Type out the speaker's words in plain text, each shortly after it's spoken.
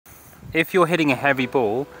if you're hitting a heavy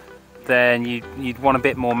ball, then you'd want a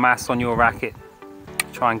bit more mass on your racket.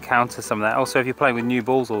 Try and counter some of that. Also, if you're playing with new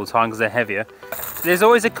balls all the time because they're heavier, there's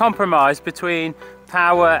always a compromise between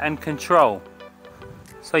power and control.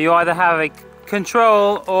 So you either have a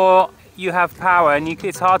control or you have power, and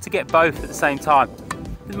it's hard to get both at the same time.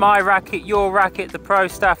 My racket, your racket, the pro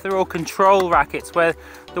staff, they're all control rackets where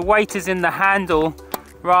the weight is in the handle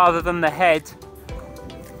rather than the head.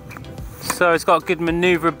 So it's got good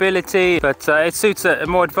maneuverability, but it suits a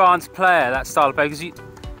more advanced player, that style of play, because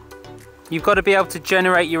you've got to be able to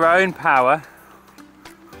generate your own power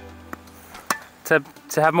to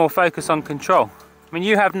have more focus on control. I mean,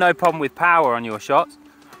 you have no problem with power on your shots.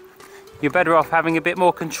 You're better off having a bit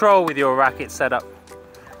more control with your racket setup.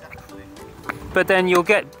 But then you'll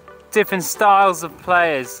get different styles of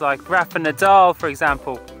players, like Rafa Nadal, for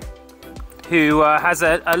example, who has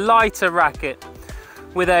a lighter racket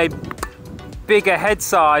with a bigger head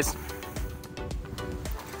size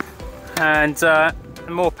and a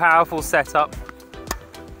more powerful setup.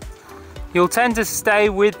 You'll tend to stay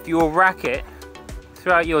with your racket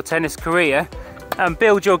throughout your tennis career and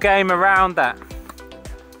build your game around that.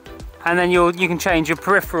 And then you can change your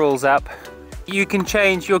peripherals up. You can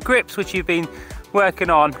change your grips, which you've been working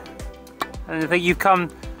on, and that you come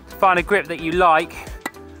to find a grip that you like,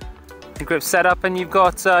 the grip setup, and you've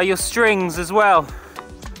got your strings as well.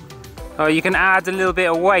 Or you can add a little bit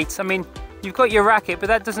of weight. I mean, you've got your racket, but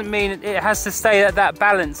that doesn't mean it has to stay at that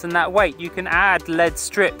balance and that weight. You can add lead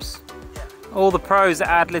strips. All the pros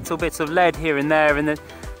add little bits of lead here and there, and then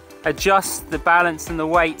adjust the balance and the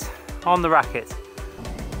weight on the racket.